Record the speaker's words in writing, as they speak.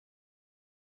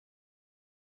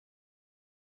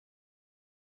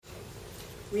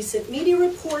Recent media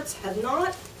reports have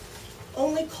not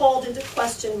only called into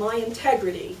question my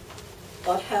integrity,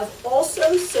 but have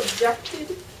also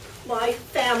subjected my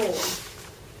family,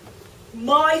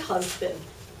 my husband,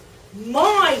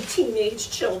 my teenage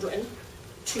children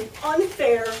to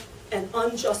unfair and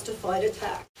unjustified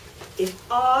attack. If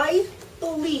I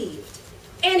believed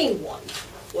anyone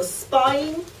was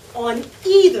spying on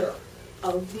either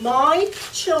of my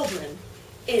children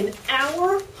in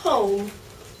our home,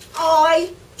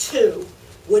 I too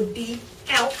would be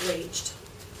outraged.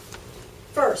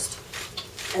 First,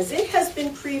 as it has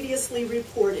been previously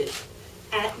reported,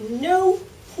 at no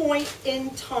point in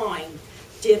time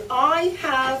did I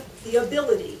have the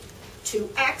ability to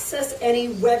access any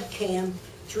webcam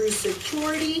through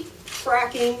security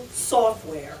tracking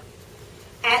software.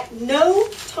 At no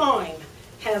time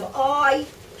have I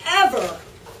ever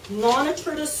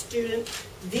monitored a student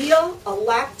via a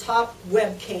laptop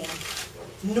webcam,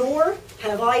 nor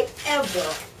have I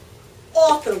ever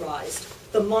authorized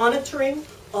the monitoring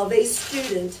of a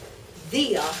student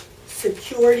via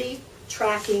security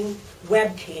tracking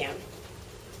webcam,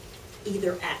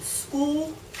 either at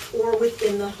school or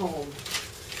within the home.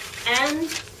 And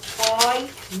I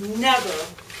never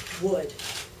would.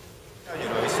 You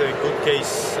know, it's a good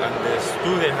case, and the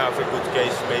student have a good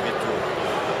case maybe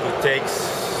to take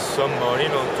some money, you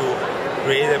know, to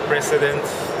create a precedent.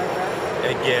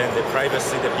 Again, the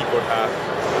privacy that people have,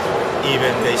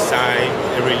 even they sign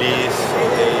a release or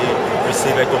they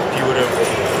receive a computer,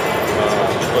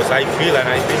 because I feel, and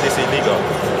I think it's illegal,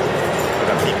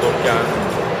 that people can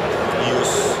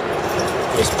use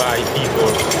to spy people,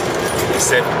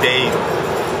 except they,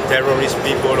 terrorist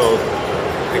people or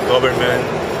the government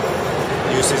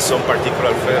using some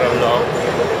particular federal law,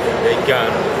 they can,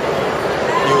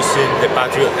 using the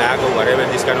Patriot Act or whatever,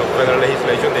 this kind of federal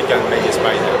legislation, they can make a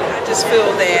spy them. I just feel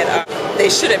that they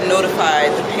should have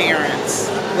notified the parents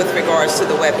with regards to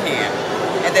the webcam,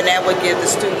 and then that would give the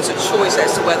students a choice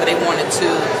as to whether they wanted to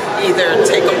either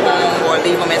take them home or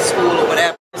leave them at school or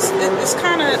whatever. It's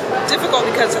kind of difficult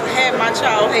because my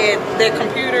child had their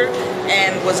computer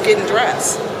and was getting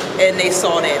dressed, and they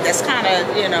saw that. That's kind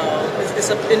of, you know, it's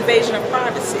an invasion of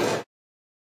privacy.